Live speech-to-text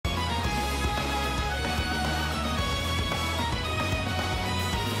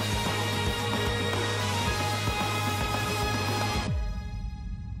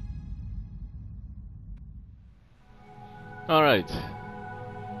Alright.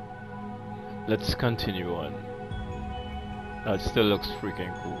 Let's continue on. That still looks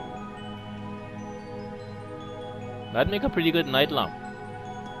freaking cool. That'd make a pretty good night lamp.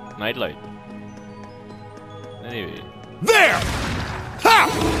 Night light. Anyway. There! Ha!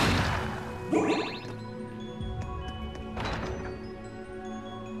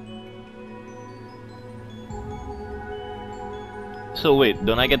 So wait,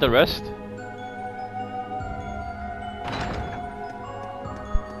 don't I get the rest?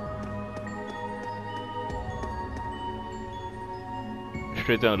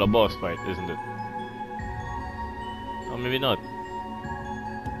 Straight down to the boss fight, isn't it? Or maybe not.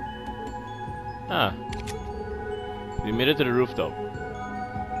 Ah. We made it to the rooftop.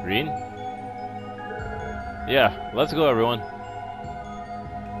 Green? Yeah, let's go everyone.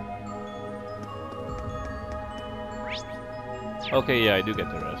 Okay, yeah, I do get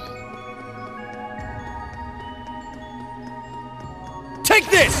the rest. Take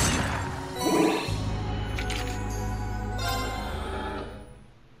this!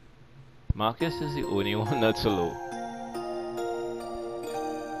 Marcus is the only one that's low.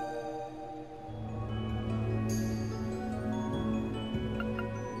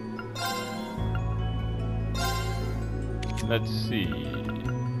 Let's see.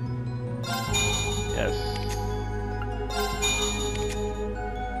 Yes.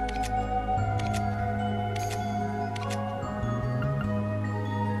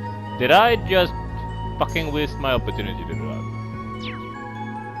 Did I just fucking waste my opportunity to do that?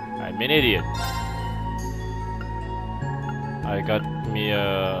 I'm an idiot. I got me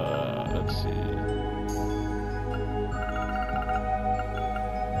let's see.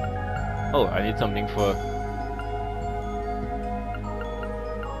 Oh, I need something for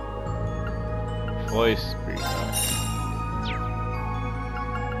voice breaker.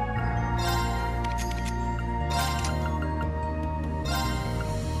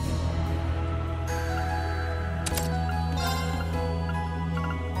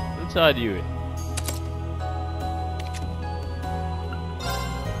 Let's add you in.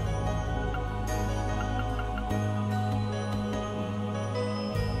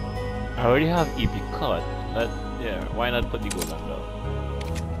 I already have EP card. Yeah, why not put the gold on down?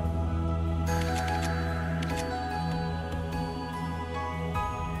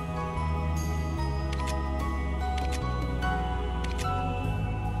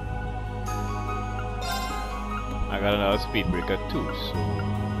 I got another speed breaker too, so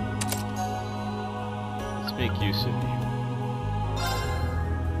let's make use of you.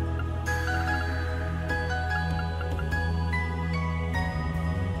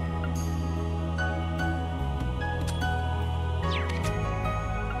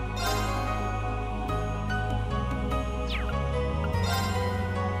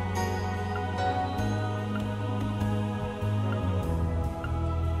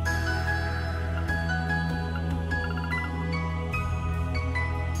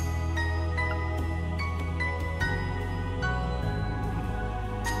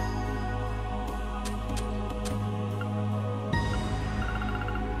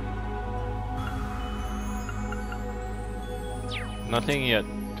 Nothing yet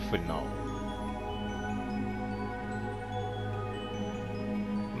for now.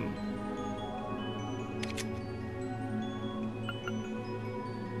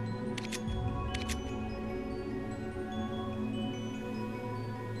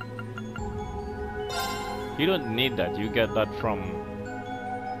 You don't need that, you get that from...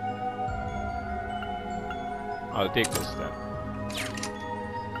 I'll take this then.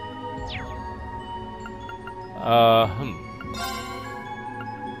 Oh,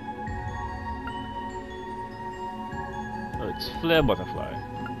 it's Flare Butterfly.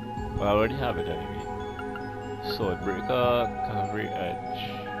 Well, I already have it anyway. Sword Breaker, Cavalry Edge.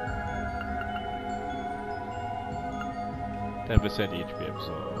 10% HP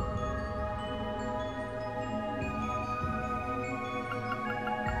absorb.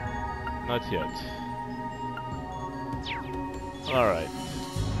 Not yet. Alright.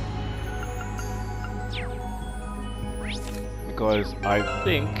 Because I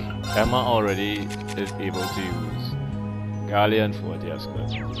think Emma already is able to use Galleon Fort, yes,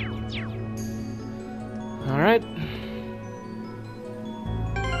 good. Alright.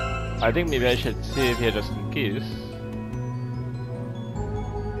 I think maybe I should save here just in case.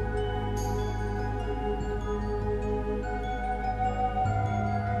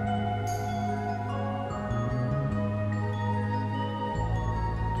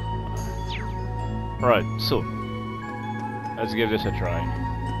 Right, so let's give this a try.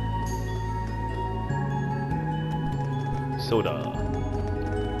 Soda.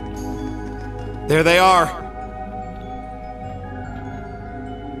 There they are.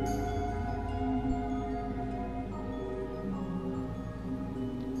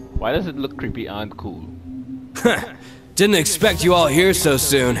 Why does it look creepy and cool? Didn't expect you all here so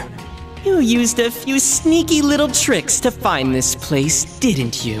soon. You used a few sneaky little tricks to find this place,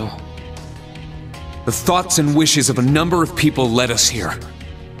 didn't you? The thoughts and wishes of a number of people led us here.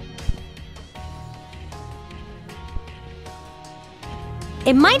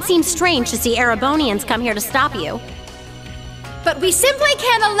 It might seem strange to see Erebonians come here to stop you. But we simply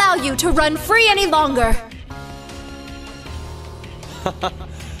can't allow you to run free any longer.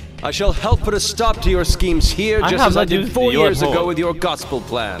 I shall help put a stop to your schemes here, just as I did 4 years ago with your gospel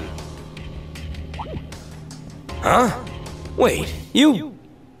plan. Huh? Wait, you...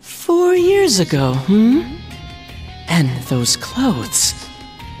 4 years ago, And those clothes.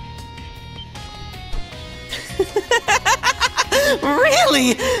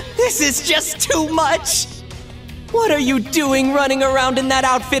 Really? This is just too much! What are you doing running around in that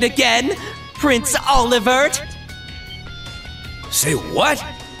outfit again, Prince Olivert? Say what?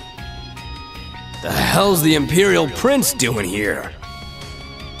 The hell's the Imperial Prince doing here?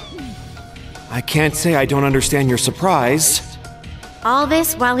 I can't say I don't understand your surprise. All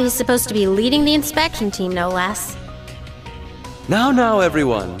this while he's supposed to be leading the inspection team, no less. Now,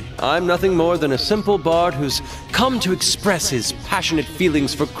 everyone. I'm nothing more than a simple bard who's come to express his passionate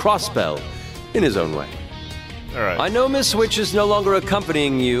feelings for Crossbell in his own way. Alright. I know Miss Witch is no longer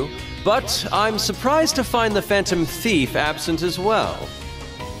accompanying you, but I'm surprised to find the Phantom Thief absent as well.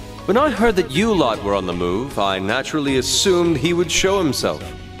 When I heard that you lot were on the move, I naturally assumed he would show himself.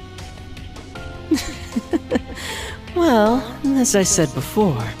 Well, as I said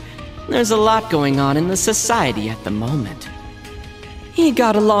before, there's a lot going on in the society at the moment. He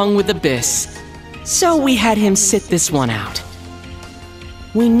got along with Abyss, so we had him sit this one out.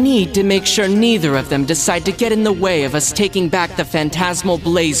 We need to make sure neither of them decide to get in the way of us taking back the Phantasmal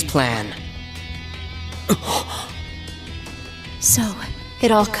Blaze plan. So, it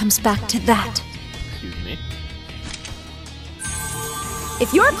all comes back to that. Excuse me.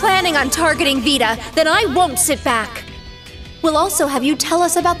 If you're planning on targeting Vita, then I won't sit back. We'll also have you tell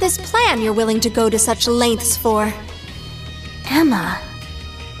us about this plan you're willing to go to such lengths for. Emma.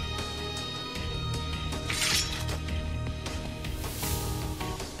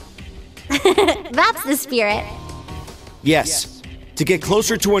 That's the spirit. Yes, to get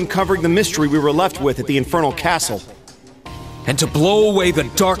closer to uncovering the mystery we were left with at the Infernal Castle. And to blow away the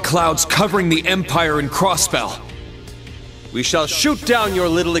dark clouds covering the Empire in Crossbell. We shall shoot down your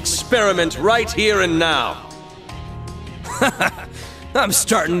little experiment right here and now. I'm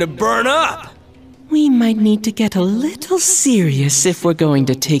starting to burn up. We might need to get a little serious if we're going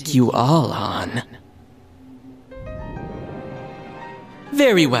to take you all on.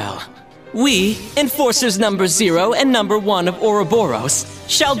 Very well. We, Enforcers number 0 and number 1 of Ouroboros,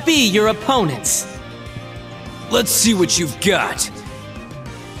 shall be your opponents. Let's see what you've got.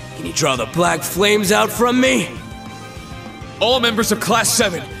 Can you draw the black flames out from me? All members of Class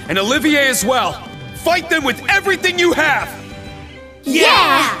 7, and Olivier as well. Fight them with everything you have!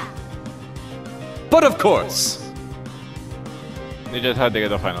 Yeah! But of course. They just had to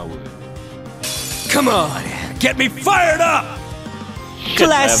get a final word. Come on, get me fired up!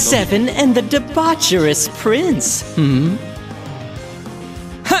 Class 7 and the debaucherous prince,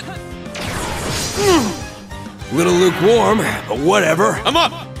 Little lukewarm, but whatever. I'm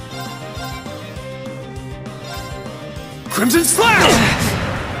up! Crimson Slash!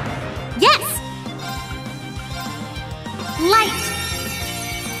 Yes! Light!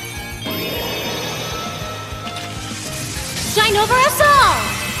 Shine over us all!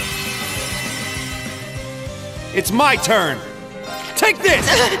 It's my turn! Take this!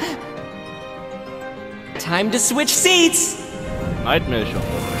 Time to switch seats! Nightmare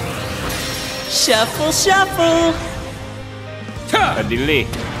Shuffle. Shuffle, shuffle! A delay.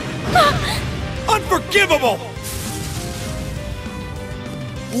 Unforgivable!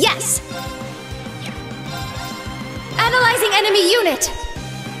 Yes! Analyzing enemy unit!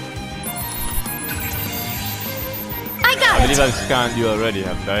 I I got believe it! I've scanned you already,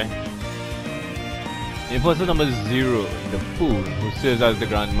 haven't I? Imposter number 0 in the pool, who serves as the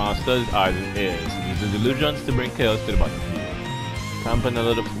Grandmaster's eyes and ears, uses illusions to bring chaos to the battlefield.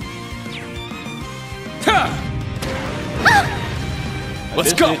 Campanella the Fool.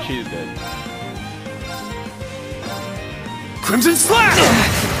 Let's go! She's dead. Crimson Slash!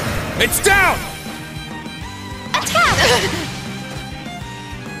 It's down! Attack!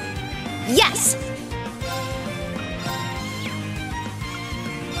 Yes!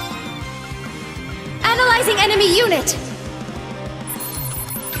 Analyzing enemy unit!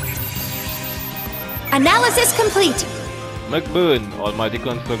 Analysis complete! McBurn, Almighty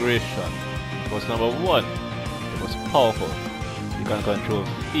Conflagration, was number 1. It was powerful.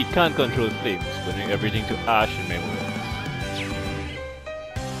 He can't control flames, burning everything to ash in my world.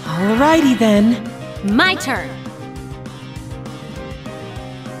 Alrighty then. My turn.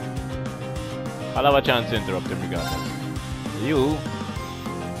 I'll have a chance to interrupt him regardless. You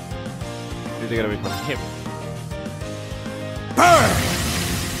need to get away from him. Burn!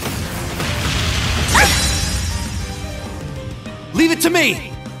 Leave it to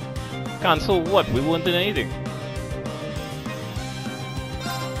me! Cancel what? We won't do anything.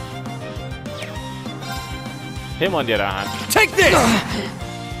 Him on the other hand. Take this!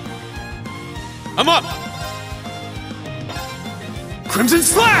 I'm up! Crimson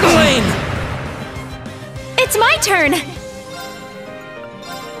Slash! Flame! It's my turn!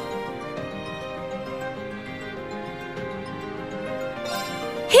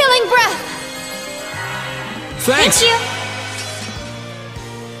 Healing breath! Thanks! Thank you!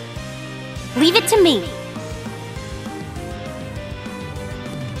 Leave it to me.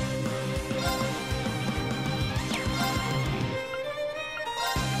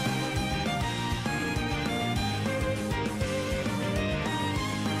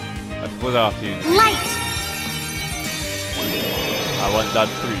 I suppose I have to use. Light! I want that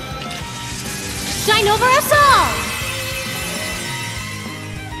 3. Shine over us all!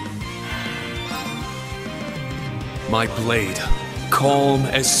 My blade, calm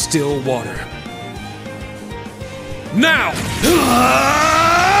as still water. Now!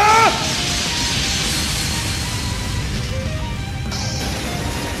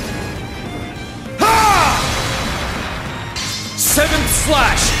 Seventh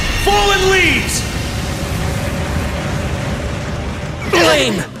slash! Fallen leaves!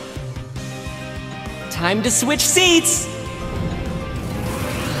 Flame! Time to switch seats!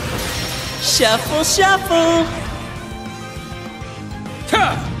 Shuffle, shuffle!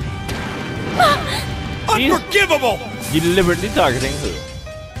 Ha! Unforgivable! Deliberately targeting who?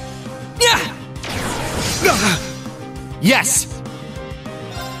 Yes!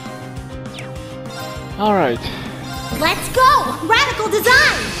 Alright. Let's go! Radical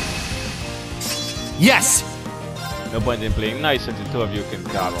design! Yes! No point in playing nice since the two of you can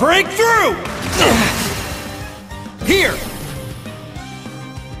carve. Break through! Here!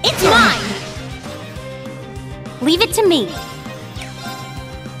 It's mine! Leave it to me.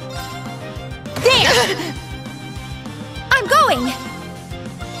 There! I'm going!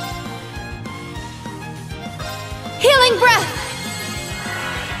 Healing breath!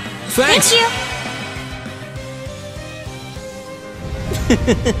 Thanks! Thank you!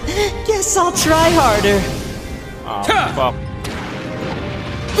 Guess I'll try harder. Oh, Ha! fuck.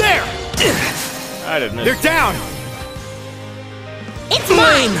 There! I didn't miss. They're down! It's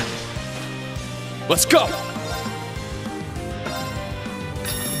mine! Let's go!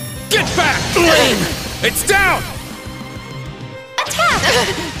 Get back! Flame! It's down! Attack!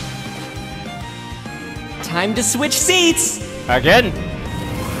 Time to switch seats! Again?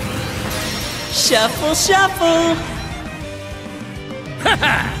 Shuffle, shuffle!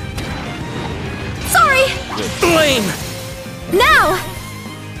 Sorry! Flame! Now!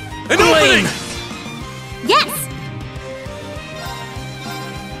 An opening! Yes!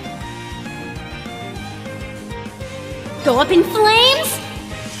 Go up in flames!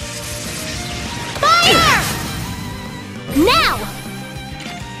 Fire! Now!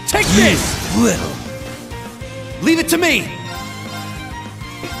 Take this! Little. Leave it to me!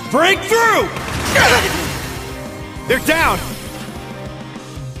 Break through! They're down!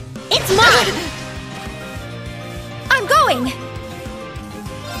 It's mine! I'm going!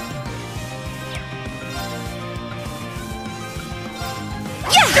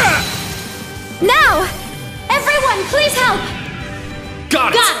 Yeah! Now! Everyone, please help!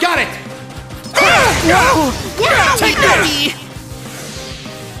 Got it! Got it! Yeah! Take this!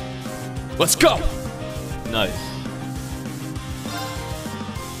 Let's go! Nice.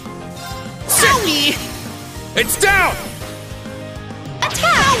 Sit! It's down!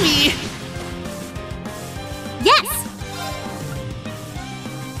 Attack! Yes!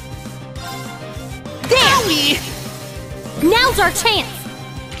 There! Now's our chance!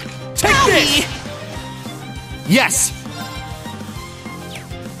 Take this! Yes!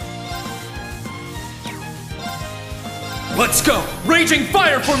 Let's go! Raging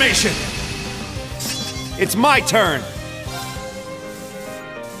fire formation! It's my turn!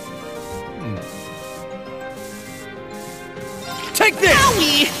 Take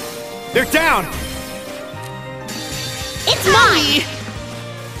this! They're down! It's mine!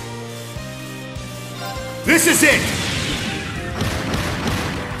 This is it!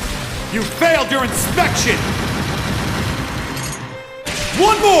 You failed your inspection!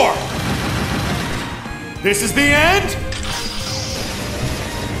 One more! This is the end?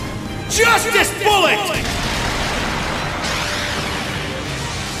 Justice Bullet!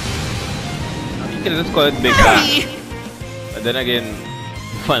 You can just call it Big Bang. But then again,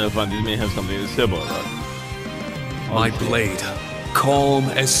 Final Fantasy may have something to say about that. My blade, calm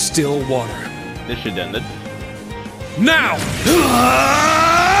as still water. This should end it. Now!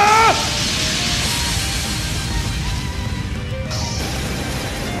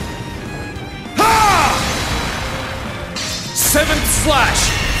 Ha! Seventh slash!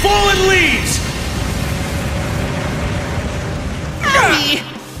 Fallen leaves!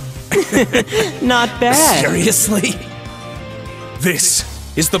 Not bad. Seriously? This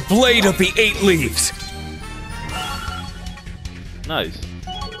is the blade of the 8 leaves. Nice.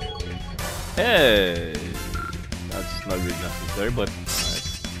 Hey! That's not really necessary, but alright.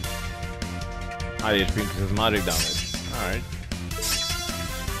 High HP increases magic damage. Alright.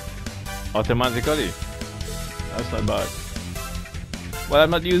 Automatically. That's not bad. Well, I'm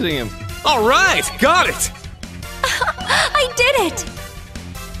not using him. Alright, got it! I did it!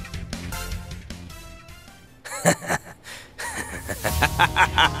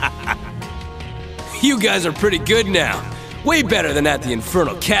 You guys are pretty good now. Way better than at the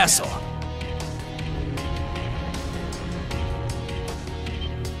Infernal Castle.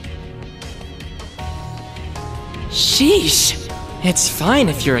 Sheesh. It's fine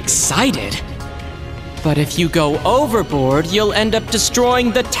if you're excited. But if you go overboard, you'll end up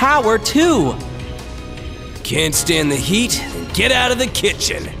destroying the tower too. Can't stand the heat? Then get out of the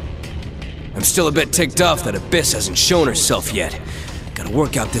kitchen. I'm still a bit ticked off that Abyss hasn't shown herself yet. Gotta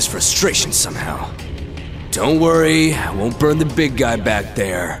work out this frustration somehow. Don't worry, I won't burn the big guy back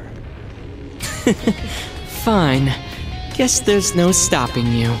there. Fine. Guess there's no stopping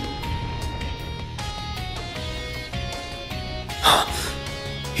you.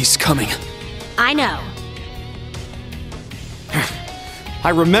 He's coming. I know. I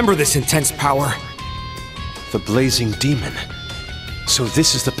remember this intense power. The blazing demon. So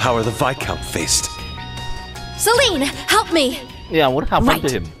this is the power the Viscount faced. Celine, help me! Yeah, what happened Right. to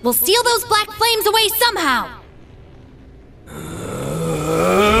him? We'll steal those black flames away somehow.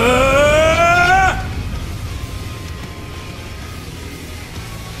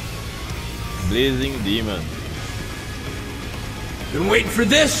 Blazing demon. Been waiting for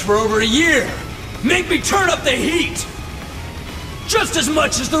this for over a year. Make me turn up the heat! Just as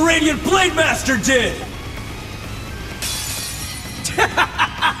much as the Radiant Blade Master did!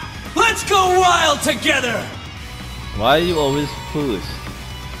 Let's go wild together! Why are you always first?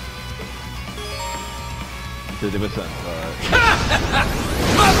 50%. Alright.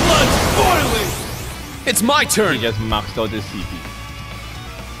 My blood's boiling! It's my turn! He just maxed out his CP.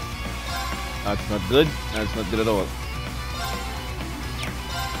 That's not good. That's not good at all.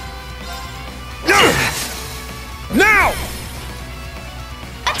 Now!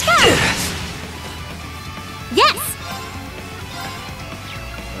 Attack! Yes!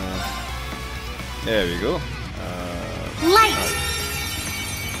 There we go. Light!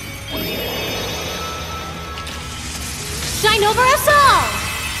 Shine over us all!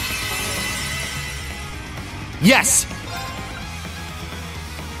 Yes!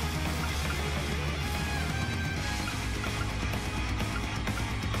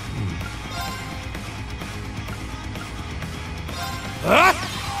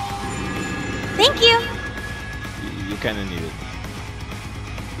 Thank you! You kinda need it.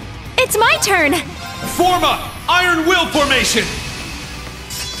 It's my turn! Form up! Iron Will formation!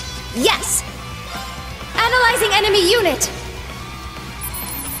 Yes! Analyzing enemy unit!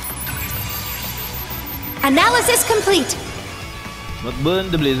 Analysis complete! McBurn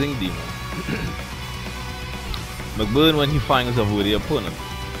the blazing demon. McBurn when he finds a worthy opponent.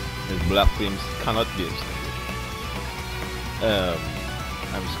 His black flames cannot be extinguished.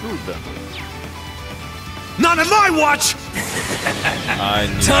 I'm screwed then. Not on my watch! I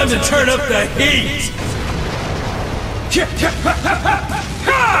need Time to turn up the heat!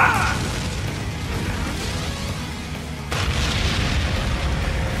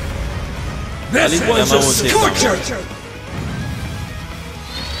 This least one's Emma a won't take scorcher!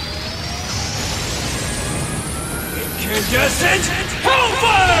 Incandescent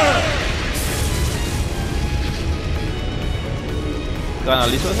Hellfire! God,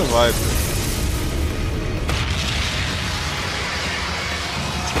 at least I survived.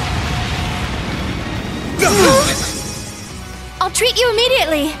 I'll treat you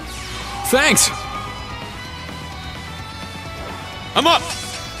immediately! Thanks! I'm up!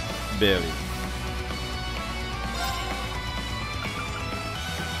 Barely.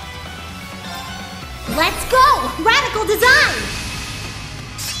 Let's go! Radical design!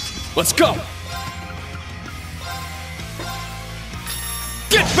 Let's go!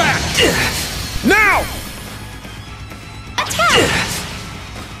 Get back! Now! Attack!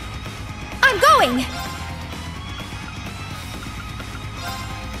 I'm going!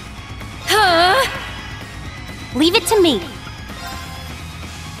 Leave it to me.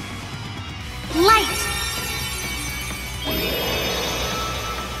 Light!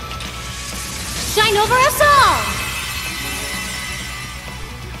 Shine over us all!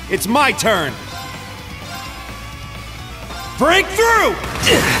 It's my turn! Break through!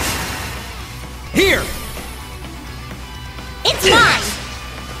 Here! It's mine!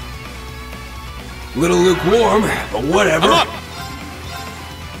 Little lukewarm, but whatever. I'm up!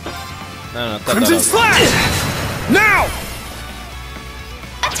 No, cut Crimson that out. Slash! Now!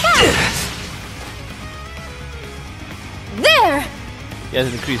 Attack! There! He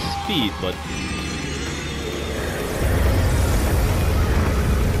has increased speed, but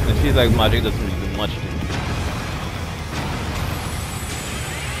it feels like magic doesn't really do much to him.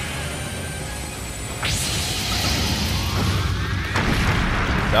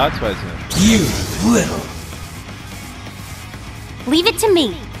 That's why it's not. You little. Leave it to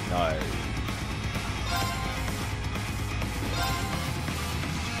me. Nice.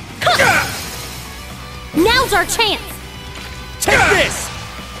 Now's our chance! Take this!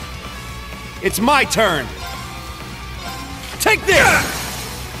 It's my turn! Take this!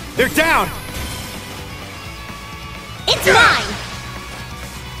 They're down! It's mine!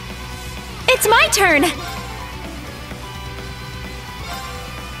 It's my turn!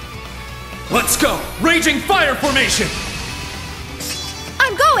 Let's go! Raging fire formation!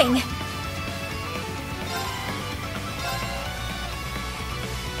 I'm going!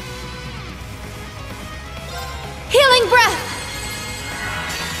 Healing breath!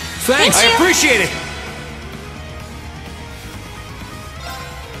 Thanks! I appreciate it!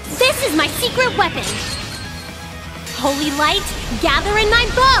 This is my secret weapon! Holy light, gather in my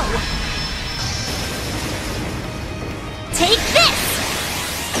bow! Take this!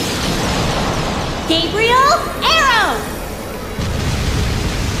 Gabriel, arrow!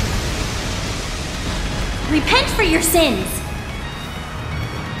 Repent for your sins!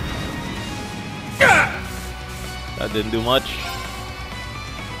 That didn't do much.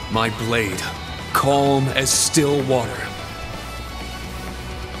 My blade, calm as still water.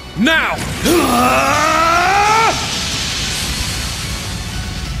 Now!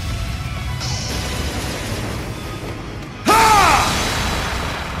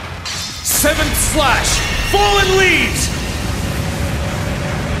 Seventh slash! Fallen leaves!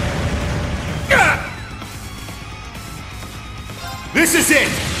 This is it!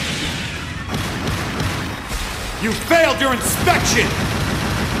 You failed your inspection!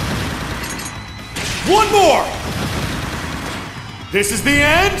 One more! This is the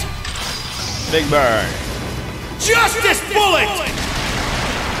end? Big burn. Justice bullet!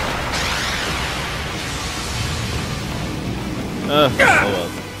 Oh well.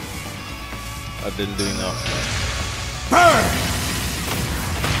 That didn't do enough. Burn!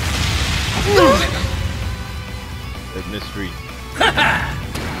 Big mystery.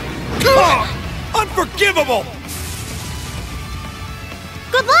 Unforgivable!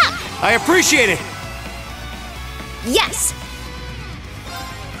 Good luck! I appreciate it! Yes!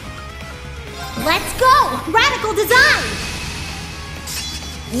 Let's go! Radical design!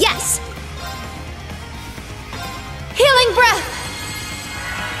 Yes! Healing breath!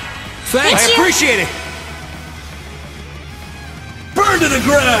 Thanks! I appreciate it! Burn to the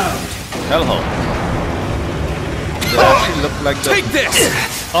ground! Hellhole. They actually look like the. Take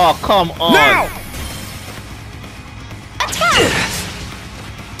this! Oh, come on! Now! Attack!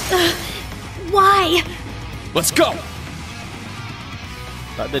 Why? Let's go!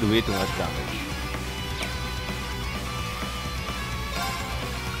 That did way too much damage.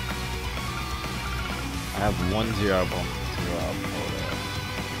 I have 1 0 bomb. 0 up.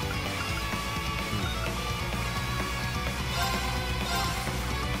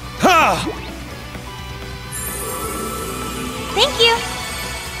 Ha! Thank you!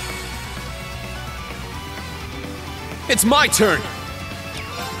 It's my turn!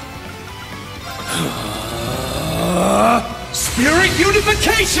 Spirit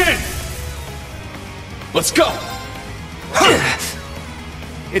unification! Let's go!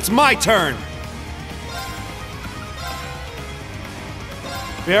 It's my turn!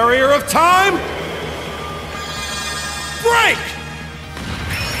 Barrier of time! Break!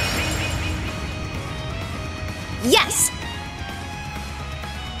 Yes!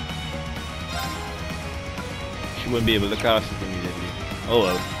 She wouldn't be able to cast it immediately. Oh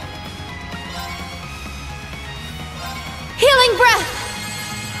well. Healing breath!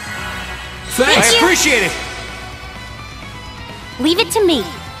 Thanks! I appreciate it! Leave it to me.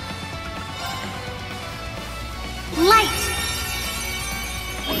 Light!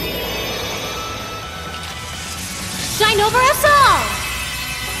 Shine over us all!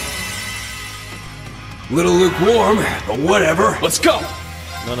 Little lukewarm, but whatever. Let's go!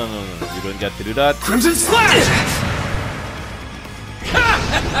 No. You don't get to do that. Crimson Slash!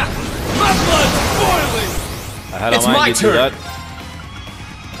 My blood's boiling! I had It's a mind my to do turn. that.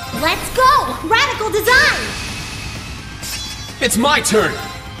 Let's go! Radical design! It's my turn!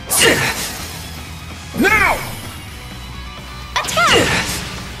 Now! Attack!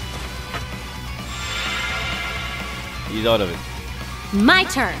 He's out of it. My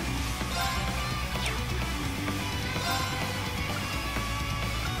turn.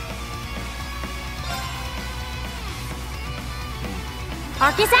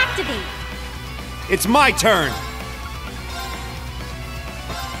 Arcus activate. It's my turn.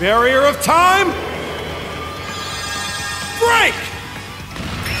 Barrier of time. Break!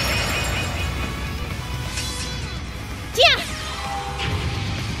 Yeah!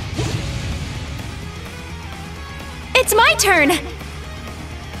 It's my turn!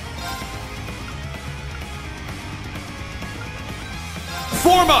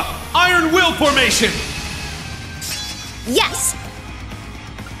 Form up! Iron Will formation! Yes!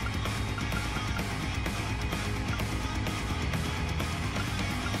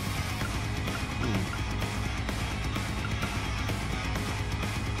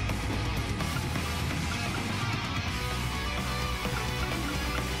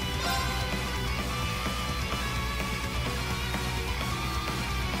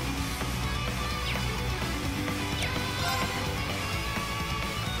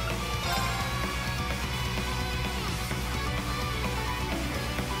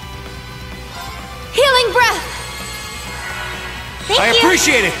 Healing breath! Thank I you!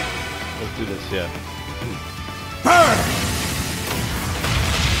 appreciate it. Let's do this, yeah. Burn!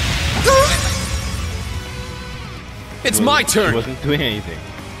 It's my He turn! wasn't doing anything.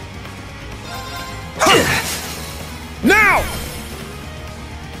 Now!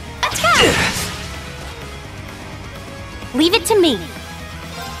 Attack! Leave it to me.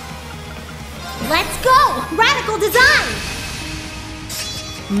 Let's go! Radical design!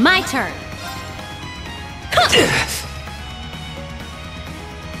 My turn.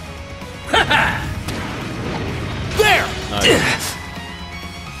 There! Nice.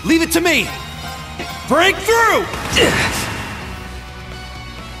 Leave it to me. Break through!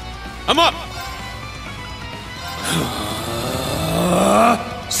 I'm up!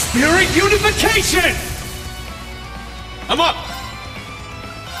 Spirit unification! I'm up!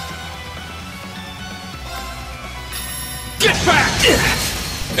 Get back!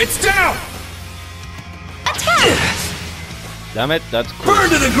 It's down! Attack! Damn it, that's cool. Burn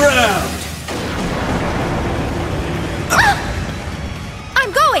to the ground!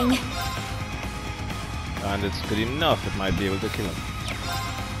 I'm going! And it's good enough, it might be able to kill him.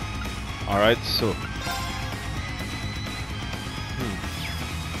 Alright, so.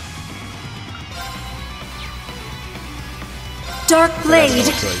 Dark Blade,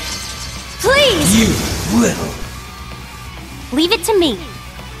 No choice. please! You little... Leave it to me.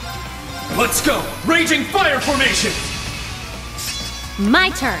 Let's go! Raging Fire formation! My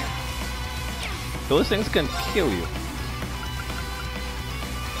turn. Those things can kill you.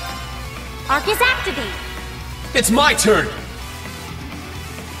 Arcus activate. It's my turn!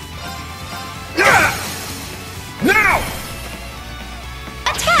 Now!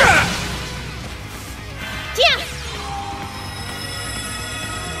 Attack! Yeah!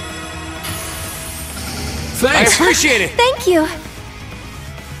 I Thanks! appreciate it. Thank you!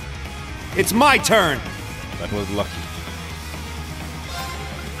 It's my turn. That was lucky.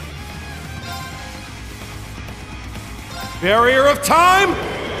 Barrier of time.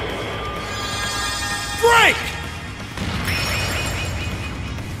 Break!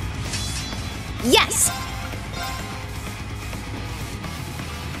 Yes!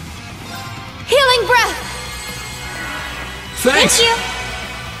 Healing breath! Thanks! Thank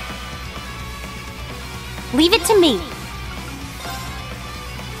you. Leave it to me.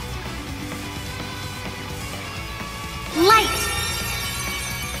 Light.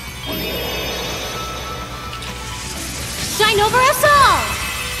 Shine over us all.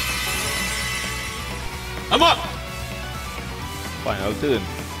 I'm up! Final turn.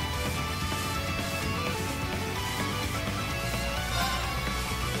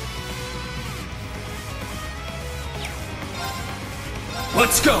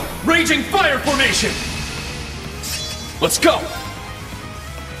 Let's go! Raging Fire formation! Let's go!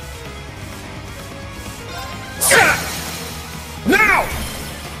 Now!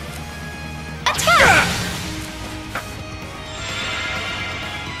 Attack.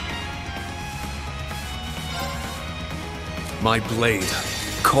 my blade,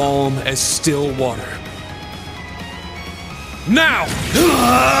 calm as still water. Now!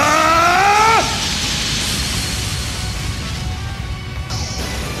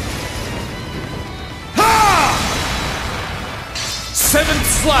 7th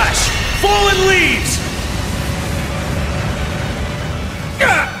slash! Fallen leaves!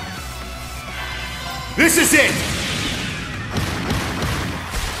 This is it!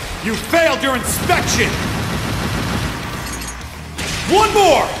 You failed your inspection! One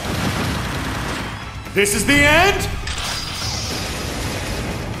more! This is the end?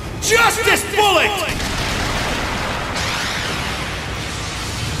 Justice Bullet!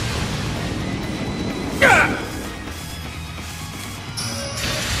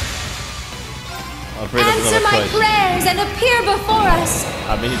 Answer my prayers and appear before us.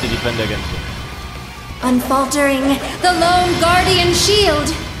 I may need to defend against him. Unfaltering, the lone guardian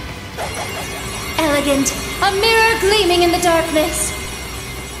shield. Elegant, a mirror gleaming in the darkness.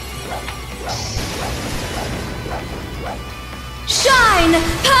 Shine,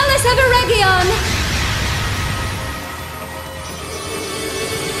 Palace of Eregion!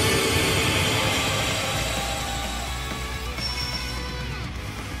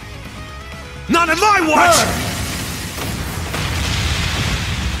 Not in my watch!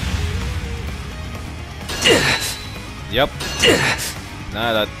 Yep.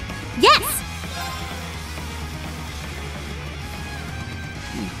 Nah, that. Yes!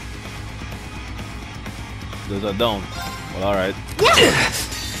 Those are down. Well, alright. Yes!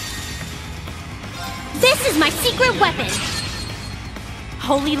 This is my secret weapon!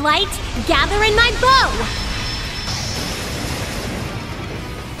 Holy light, gather in my bow!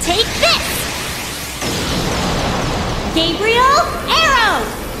 Take this! Gabriel, arrow!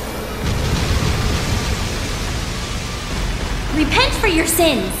 Repent for your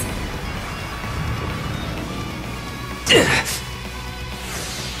sins!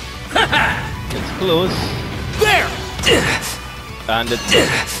 It's close. There! And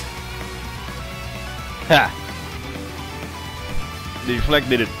it's. Ha!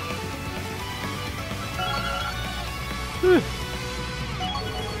 Deflected it.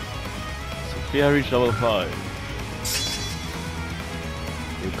 Sophia reached level 5.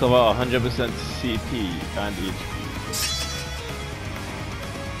 Recover 100% CP and HP.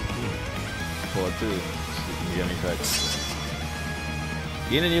 4-2. Significant effect.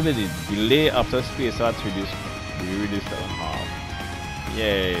 Gain a new ability. Delay after space arts reduced that on half.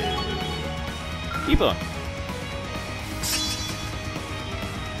 Yay. Keep on.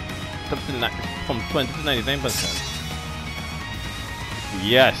 From 20 to 99%.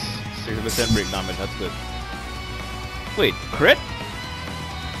 Yes. 60% break damage. That's good. Wait, crit?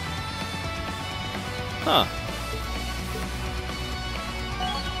 Huh.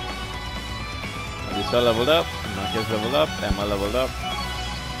 Lisa leveled up, Marcus leveled up, Emma leveled up.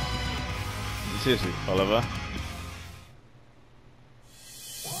 Seriously, Oliver.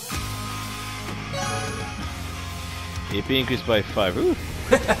 AP increased by 5. Ooh.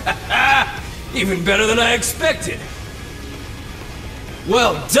 Even better than I expected.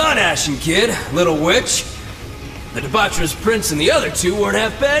 Well done, Ashen Kid, little witch. The debaucherous prince and the other two weren't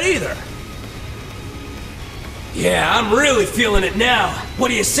half bad either. Yeah, I'm really feeling it now. What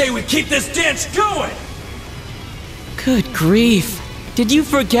do you say we keep this dance going? Good grief. Did you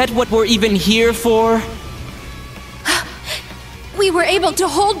forget what we're even here for? We were able to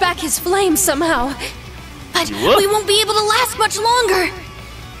hold back his flame somehow. But we won't be able to last much longer.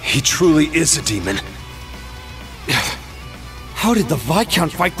 He truly is a demon. How did the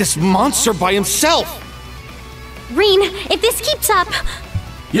Viscount fight this monster by himself? Reen, if this keeps up...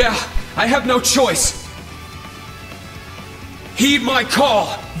 Yeah, I have no choice. Heed my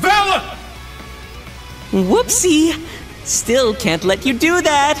call. Vala! Whoopsie! Still can't let you do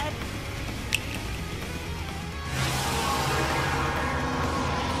that!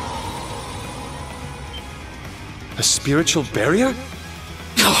 A spiritual barrier?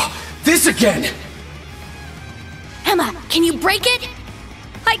 This again! Emma, can you break it?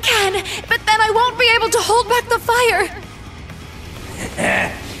 I can, but then I won't be able to hold back the fire.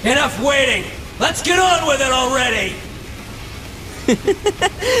 Enough waiting! Let's get on with it already!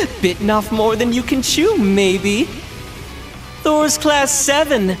 Bitten off more than you can chew, maybe. Thor's class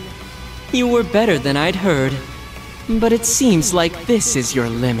 7. You were better than I'd heard. But it seems like this is your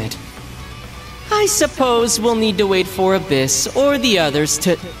limit. I suppose we'll need to wait for Abyss or the others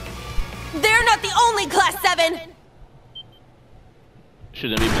to... They're not the only class 7!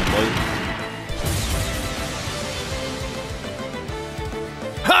 Shouldn't be my boy.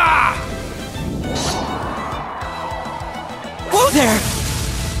 Ha! Whoa there!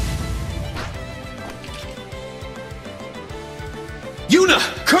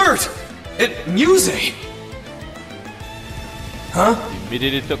 Muse! Huh?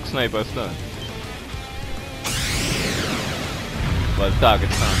 Immediately took sniper stun. Well, target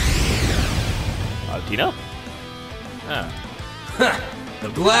stun. Altina? Ah. The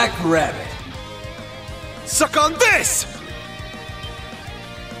Black Rabbit. Suck on this!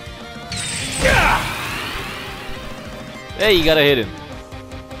 Hey, you gotta hit him.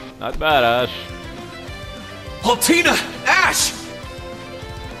 Not bad, Ash. Altina! Ash!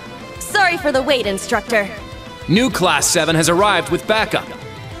 Sorry for the wait, Instructor. New Class 7 has arrived with backup.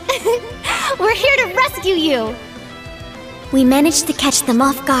 We're here to rescue you! We managed to catch them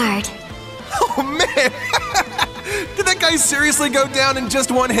off guard. Oh man! Did that guy seriously go down in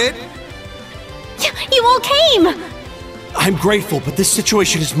just one hit? You all came! I'm grateful, but this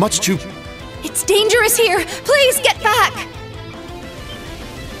situation is much too... It's dangerous here! Please get back!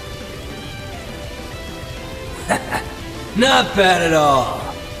 Not bad at all.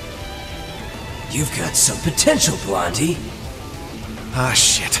 You've got some potential, Blondie. Ah,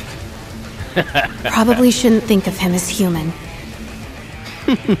 shit. Probably shouldn't think of him as human.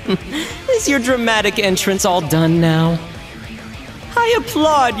 Is your dramatic entrance all done now? I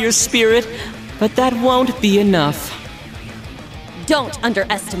applaud your spirit, but that won't be enough. Don't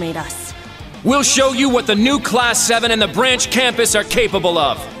underestimate us. We'll show you what the new Class 7 and the branch campus are capable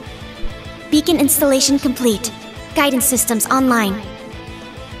of. Beacon installation complete. Guidance systems online.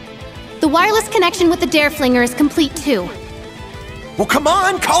 The wireless connection with the Dareflinger is complete too. Well, come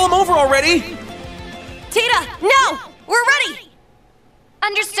on! Call him over already! Tita, no! We're ready!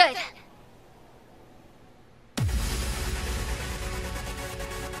 Understood.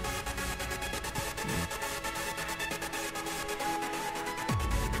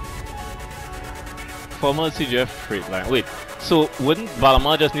 Former CGF freight line. Wait, so wouldn't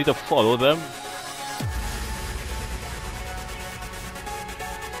Balama just need to follow them?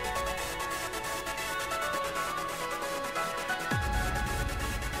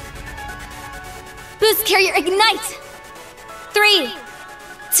 Boost carrier ignite! 3,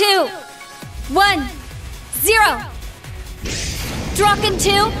 2, 1, 0! Draken 2,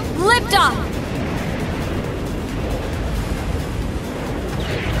 liftoff!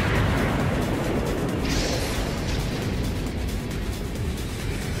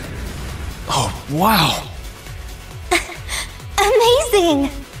 Oh, wow!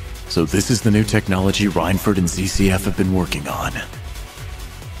 Amazing! So this is the new technology Reinford and ZCF have been working on.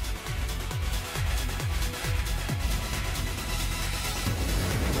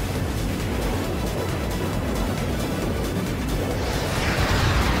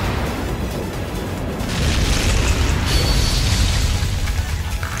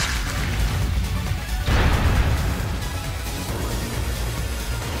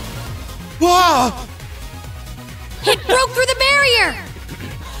 Wow! It broke through the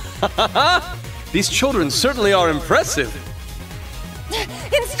barrier! These children certainly are impressive.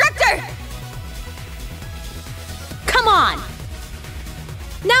 Instructor! Come on!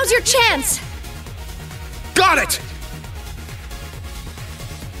 Now's your chance! Got it!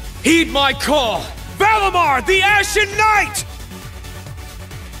 Heed my call! Valimar, the Ashen Knight!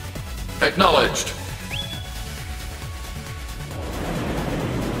 Acknowledged.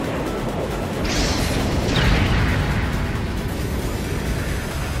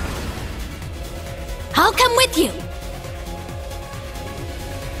 I'll come with you!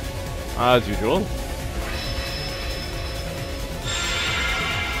 As usual.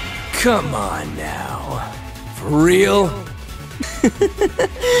 Come on now. For real?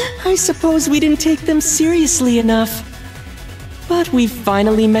 I suppose we didn't take them seriously enough. But we've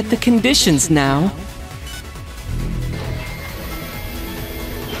finally met the conditions now.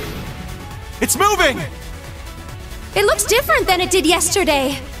 It's moving! It looks different than it did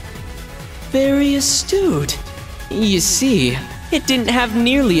yesterday. Very astute. You see, it didn't have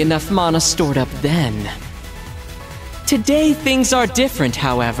nearly enough mana stored up then. Today things are different,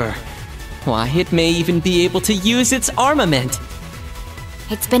 however. Why, it may even be able to use its armament.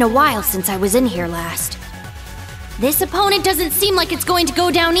 It's been a while since I was in here last. This opponent doesn't seem like it's going to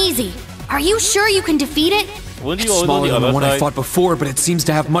go down easy. Are you sure you can defeat it? Wouldn't you It's always on smaller the than the other one I side? fought before, but it seems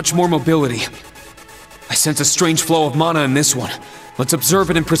to have much more mobility. I sense a strange flow of mana in this one. Let's observe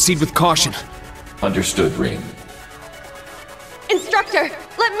it and proceed with caution. Understood, Ring. Instructor,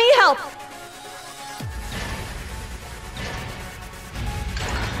 let me help!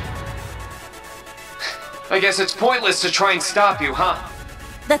 I guess it's pointless to try and stop you, huh?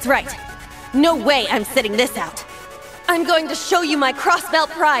 That's right. No way I'm sitting this out. I'm going to show you my cross-belt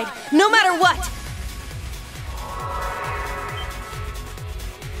pride, no matter what!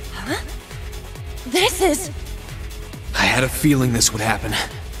 Huh? This is... I had a feeling this would happen.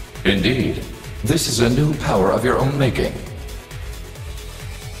 Indeed. This is a new power of your own making.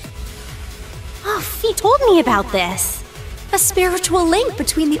 Oh, he told me about this. A spiritual link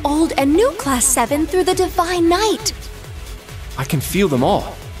between the old and new Class 7 through the Divine Night. I can feel them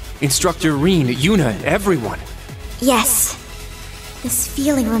all. Instructor Reen, Yuna, everyone. Yes. This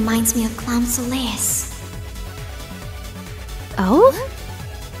feeling reminds me of Clown Soleus. Oh?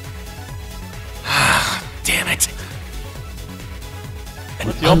 Damn it. An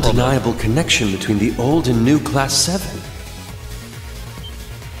undeniable connection between the old and new Class 7.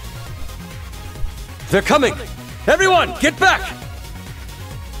 They're coming! Everyone, get back!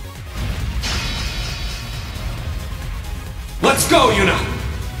 Let's go, Yuna!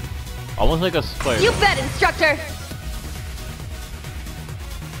 Almost like a spider. You bet, Instructor!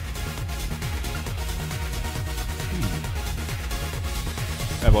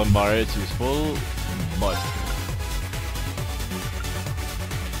 Everyone bar is useful, but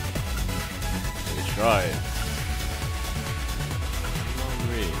we try.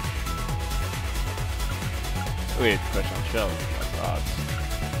 Wait, press on shell. That's odd.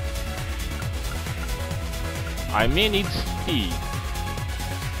 I may need speed.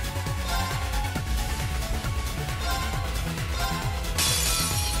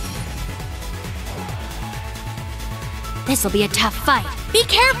 This'll be a tough fight. Be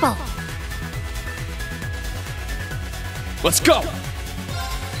careful! Let's go!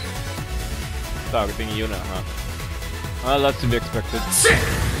 Targeting Yuna, huh? Well, that's to be expected. Sit!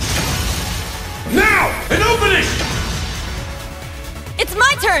 Now! An opening! It's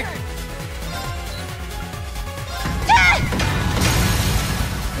my turn! Ah!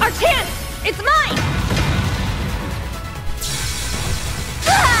 Our chance! It's mine!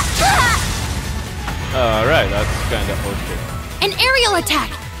 Alright, that's kinda bullshit. An aerial attack!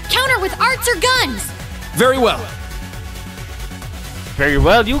 Counter with arts or guns! Very well. Very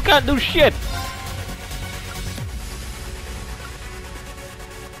well, you can't do shit!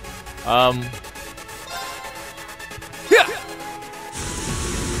 Yeah!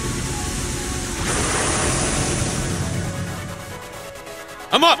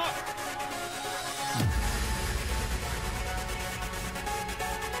 I'm up!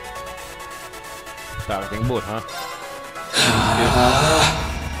 Targeting both, huh?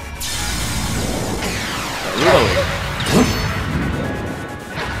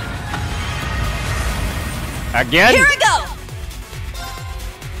 Again? Here I go!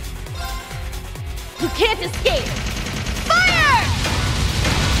 You can't escape! Fire!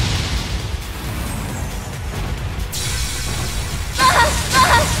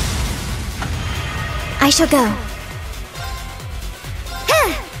 I shall go.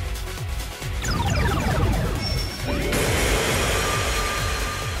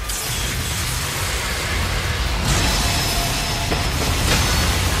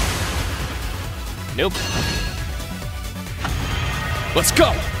 Nope. Let's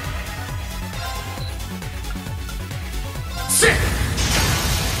go! Sit!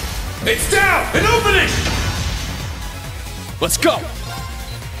 It's down! An opening! Let's go!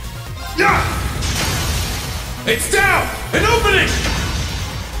 Yeah! It's down! An opening!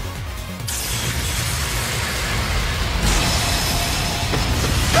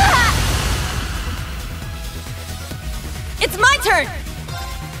 It's my turn!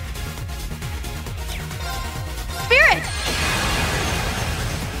 Spirit!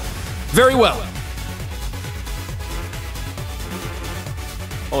 Very well.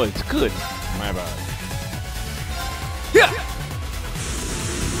 Oh, it's good. My bad. Yeah!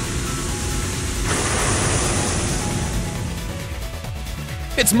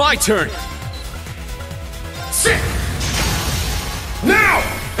 It's my turn. Sit! Now!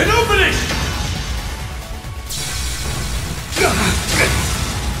 An opening!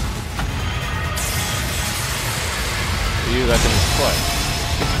 You got them twice.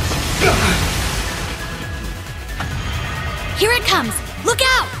 Here it comes! Look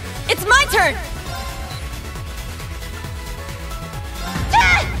out! It's my turn!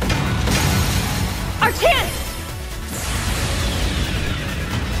 Ah! Our chance!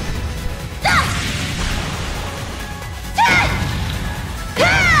 Ah! Ah!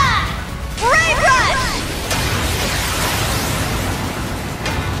 Ah! Ray Rush!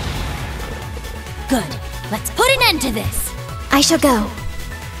 Good. Let's put an end to this. I shall go.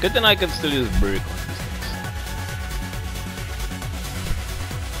 Good thing I can still use break on these things.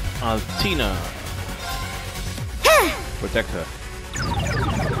 Altina. Protect her.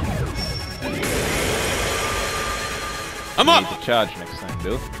 I'm Need up! to charge next time,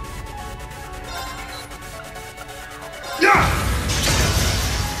 Bill. Yeah!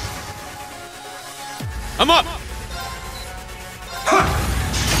 I'm up!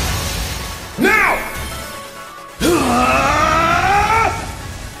 Now!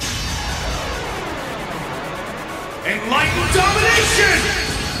 Enlightened domination!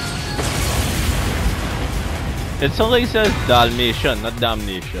 It sounds like it says Dalmatian, not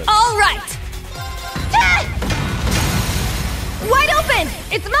damnation. All right! Ah! Wide open!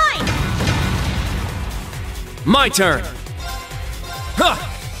 It's mine! My turn! Huh!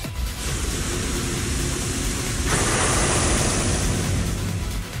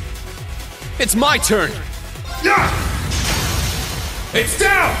 It's my turn! Yeah! It's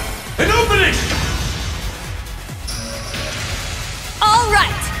down! An opening! All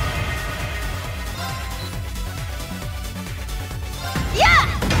right! Yeah!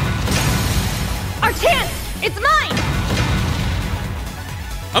 Our chance! It's mine!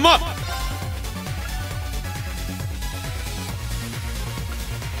 I'm up!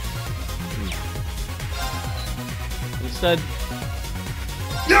 Instead,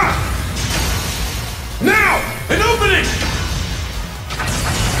 Yeah! Now! An opening!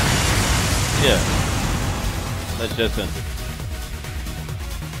 yeah. Let's just end it.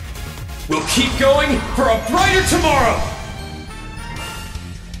 We'll keep going for a brighter tomorrow!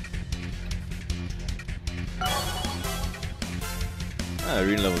 Ah, I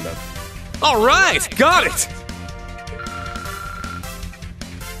re-leveled up. Alright! Got it!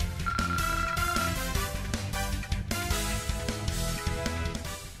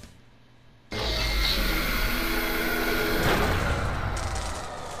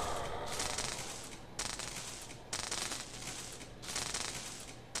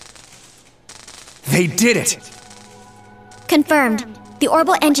 They did it! Confirmed. The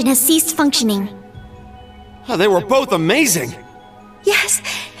orbital engine has ceased functioning. Oh, they were both amazing! Yes,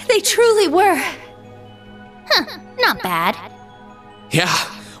 they truly were. Huh, not bad. Yeah,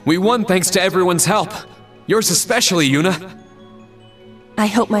 we won thanks to everyone's help. Yours especially, Yuna. I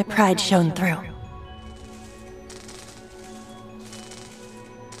hope my pride shone through.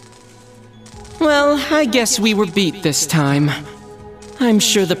 Well, I guess we were beat this time. I'm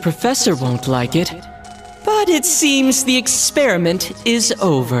sure the professor won't like it, but it seems the experiment is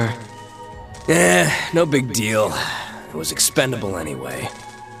over. No big deal. It was expendable anyway.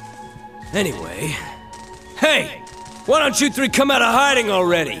 Anyway... Hey! Why don't you three come out of hiding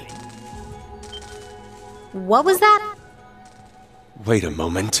already? What was that? Wait a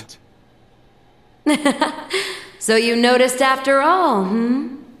moment. So you noticed after all,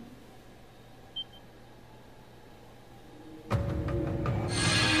 hmm?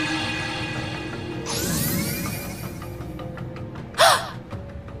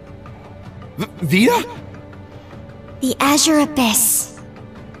 Vita? The Azure Abyss.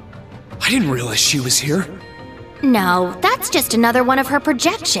 I didn't realize she was here. No, that's just another one of her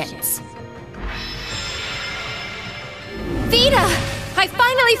projections. Vita! I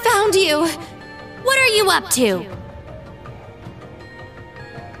finally found you! What are you up to?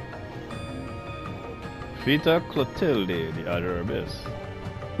 Vita Clotilde, the Azure Abyss.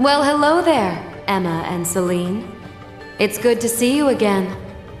 Well, hello there, Emma and Celine. It's good to see you again.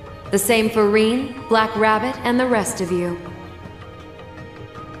 The same for Reen, Black Rabbit, and the rest of you.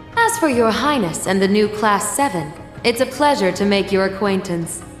 As for your Highness and the new Class 7, it's a pleasure to make your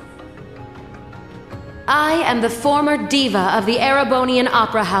acquaintance. I am the former diva of the Erebonian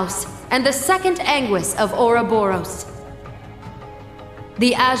Opera House and the second Anguis of Ouroboros.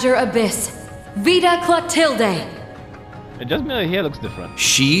 The Azure Abyss, Vita Clotilde. It just means her hair looks different.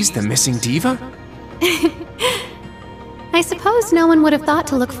 She's the missing diva? I suppose no one would have thought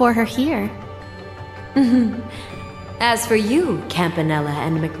to look for her here. As for you, Campanella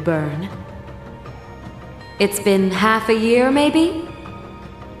and McBurn, it's been half a year, maybe?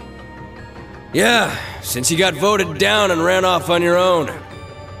 Yeah, since you got voted down and ran off on your own.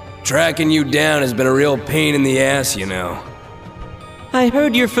 Tracking you down has been a real pain in the ass, you know. I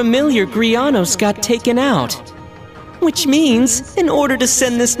heard your familiar Grianos got taken out. Which means, in order to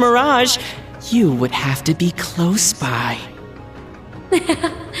send this mirage, you would have to be close by.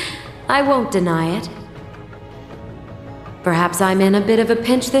 I won't deny it. Perhaps I'm in a bit of a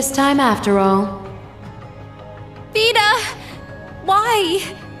pinch this time after all. Vita! Why?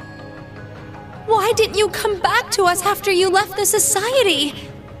 Why didn't you come back to us after you left the society?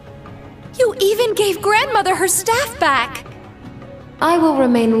 You even gave grandmother her staff back! I will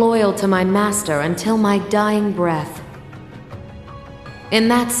remain loyal to my master until my dying breath. In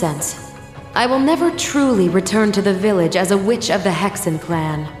that sense, I will never truly return to the village as a witch of the Hexen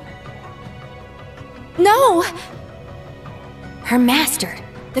clan. No! Her master,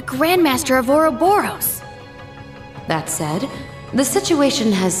 the Grandmaster of Ouroboros. That said, the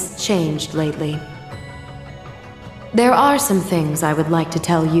situation has changed lately. There are some things I would like to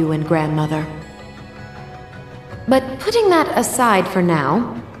tell you and Grandmother. But putting that aside for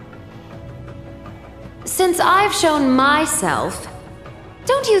now, since I've shown myself,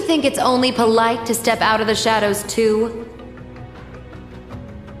 don't you think it's only polite to step out of the shadows too?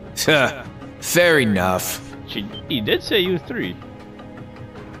 Fair enough. He did say you 3.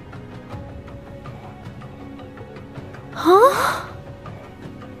 Huh?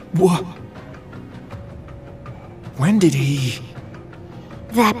 What? When did he...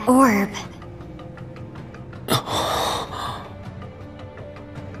 That orb.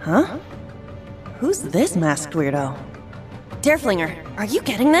 Huh? Who's this masked weirdo? Derflinger, are you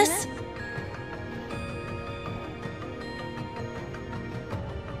getting this?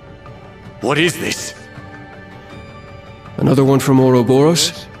 What is this? Another one from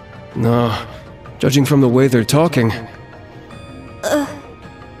Ouroboros? No. Judging from the way they're talking.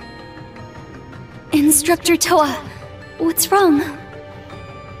 Instructor Toa, what's wrong?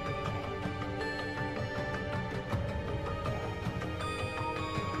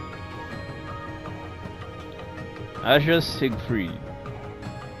 Azure Siegfried.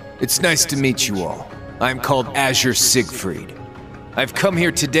 It's nice to meet you all. I'm called Azure Siegfried. I've come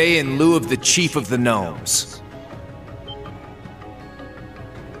here today in lieu of the Chief of the Gnomes.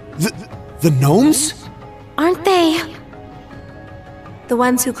 The gnomes? Aren't they? The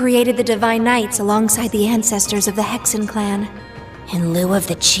ones who created the Divine Knights alongside the ancestors of the Hexen clan. In lieu of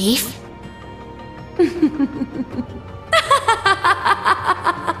the chief?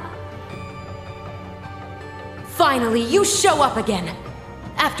 Finally, you show up again!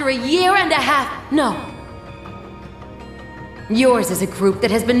 After a year and a half, no. Yours is a group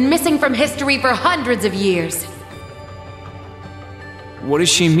that has been missing from history for hundreds of years. What does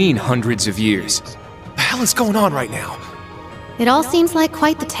she mean, hundreds of years? The hell is going on right now? It all seems like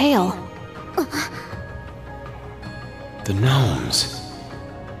quite the tale. The gnomes.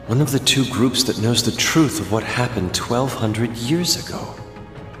 One of the 2 groups that knows the truth of what happened 1,200 years ago.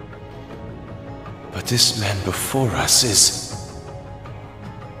 But this man before us is...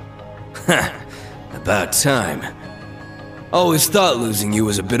 About time. Always thought losing you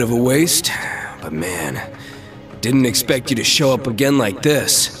was a bit of a waste, but man, didn't expect you to show up again like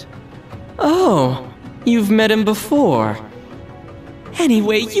this. Oh, you've met him before.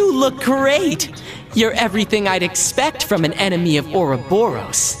 Anyway, you look great. You're everything I'd expect from an enemy of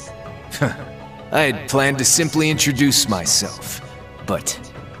Ouroboros. I had planned to simply introduce myself,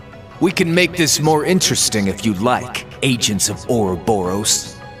 but we can make this more interesting if you like, agents of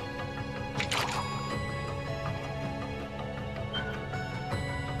Ouroboros.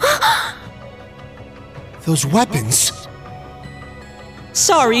 Those weapons.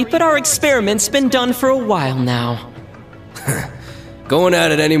 Sorry, but our experiment's been done for a while now. Going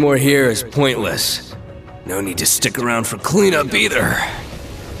at it anymore here is pointless. No need to stick around for cleanup either.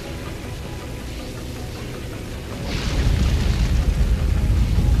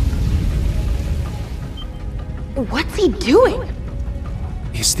 What's he doing?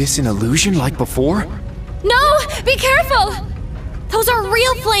 Is this an illusion like before? No! Be careful! Those are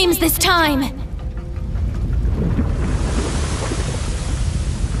real flames this time!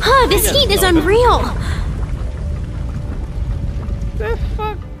 Huh, this heat is unreal!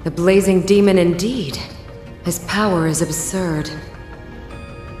 The blazing demon indeed. His power is absurd.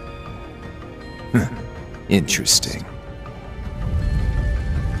 Interesting.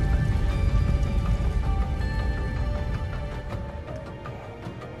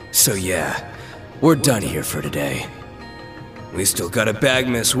 So yeah, we're done here for today. We still gotta bag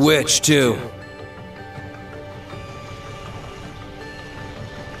Miss Witch, too.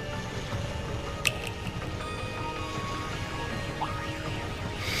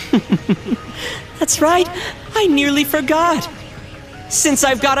 That's right, I nearly forgot. Since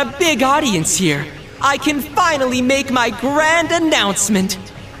I've got a big audience here, I can finally make my grand announcement.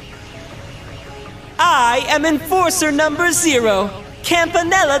 I am Enforcer number 0,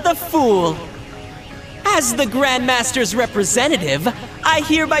 Campanella the Fool. As the Grandmaster's representative, I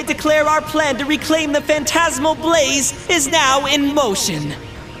hereby declare our plan to reclaim the phantasmal blaze is now in motion.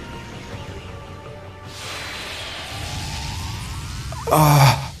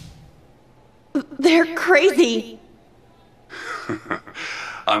 They're crazy.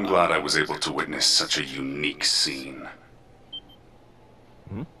 I'm glad I was able to witness such a unique scene.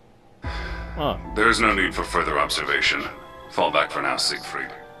 Oh. There is no need for further observation. Fall back for now,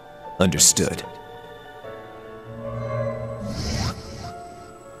 Siegfried. Understood.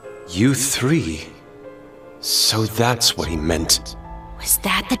 You 3? So that's what he meant. Was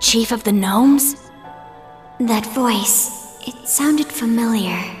that the chief of the gnomes? That voice, it sounded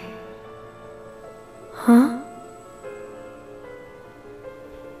familiar. Huh?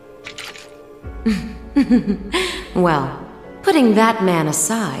 Well, putting that man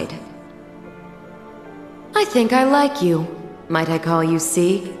aside, I think I like you. Might I call you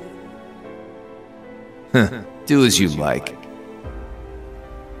Sieg? Do as you like.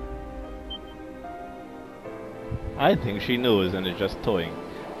 I think she knows and is just toying.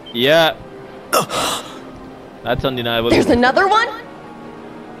 Yeah. That's undeniable. There's another one?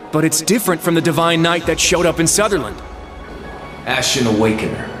 But it's different from the Divine Knight that showed up in Sutherland. Ashen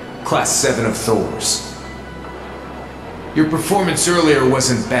Awakener, Class 7 of Thors. Your performance earlier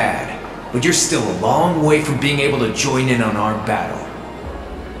wasn't bad, but you're still a long way from being able to join in on our battle.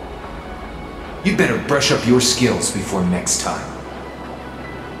 You'd better brush up your skills before next time.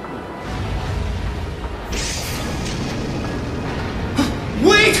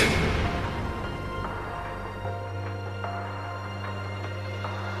 Wait!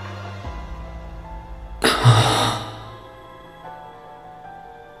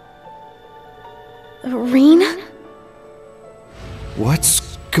 Rean?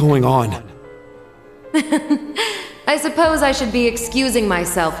 What's going on? I suppose I should be excusing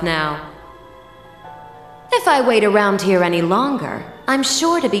myself now. If I wait around here any longer, I'm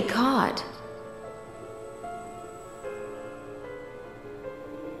sure to be caught.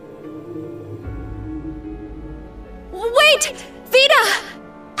 Wait! Vida!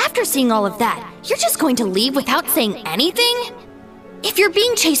 After seeing all of that, you're just going to leave without saying anything? If you're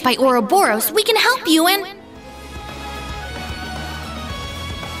being chased by Ouroboros, we can help you and...